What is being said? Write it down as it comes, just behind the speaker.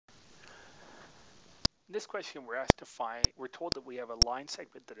In this question, we're told that we have a line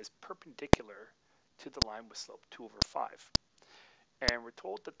segment that is perpendicular to the line with slope 2 over 5. And we're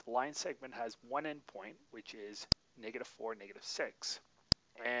told that the line segment has one endpoint, which is -4, -6.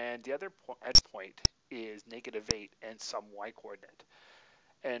 And the other endpoint is -8 and some y coordinate.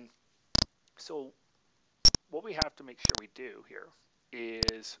 And so what we have to make sure we do here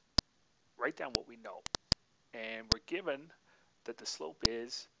is write down what we know. And we're given that the slope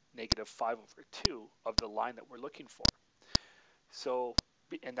is -5 over 2 of the line that we're looking for. So,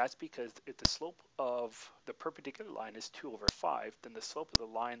 and that's because if the slope of the perpendicular line is 2 over 5, then the slope of the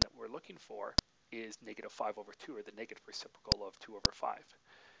line that we're looking for is -5 over 2, or the negative reciprocal of 2 over 5.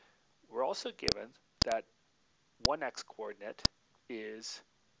 We're also given that one x coordinate is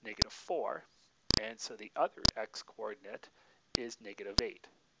 -4, and so the other x coordinate is -8.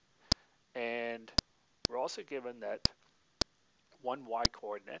 And we're also given that one y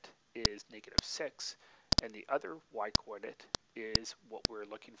coordinate is -6, and the other y coordinate is what we're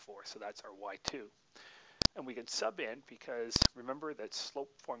looking for, so that's our y2. And we can sub in, because remember that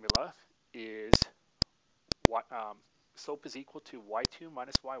slope formula is slope is equal to y2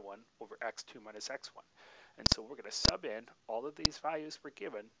 minus y1 over x2 minus x1. And so we're going to sub in all of these values we're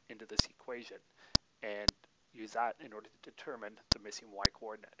given into this equation and use that in order to determine the missing y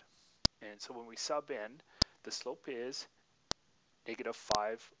coordinate. And so when we sub in, the slope is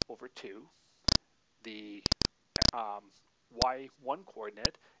 -5 over 2. The y1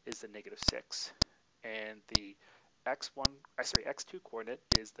 coordinate is the -6, and the x2 coordinate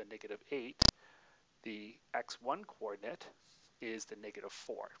is the -8. The x1 coordinate is the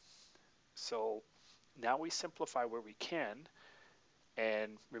 -4. So now we simplify where we can,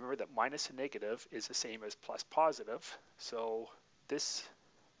 and remember that minus and negative is the same as plus positive. So this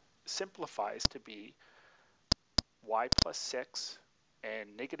simplifies to be y plus 6,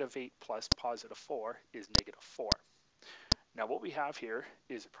 and -8 plus +4 is -4. Now what we have here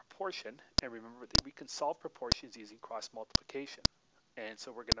is a proportion, and remember that we can solve proportions using cross multiplication. And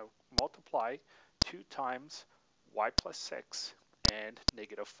so we're going to multiply 2 times y plus 6 and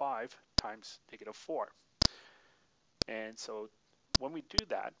 -5 times -4. And so when we do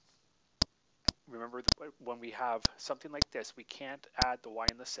that, remember that when we have something like this, we can't add the y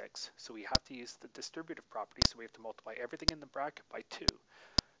and the 6, so we have to use the distributive property, so we have to multiply everything in the bracket by 2.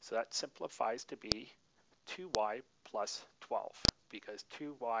 So that simplifies to be 2y plus 12, because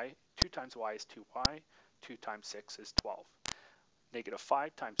 2 times y is 2y, 2 times 6 is 12.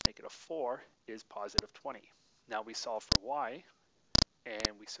 -5 times -4 is positive 20. Now we solve for y,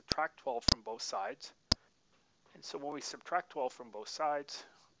 and we subtract 12 from both sides. And so when we subtract 12 from both sides,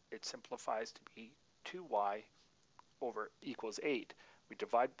 it simplifies to be 2y over equals 8. We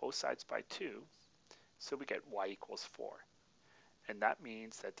divide both sides by 2, so we get y equals 4. And that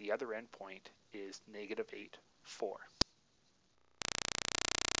means that the other endpoint is -8, 4.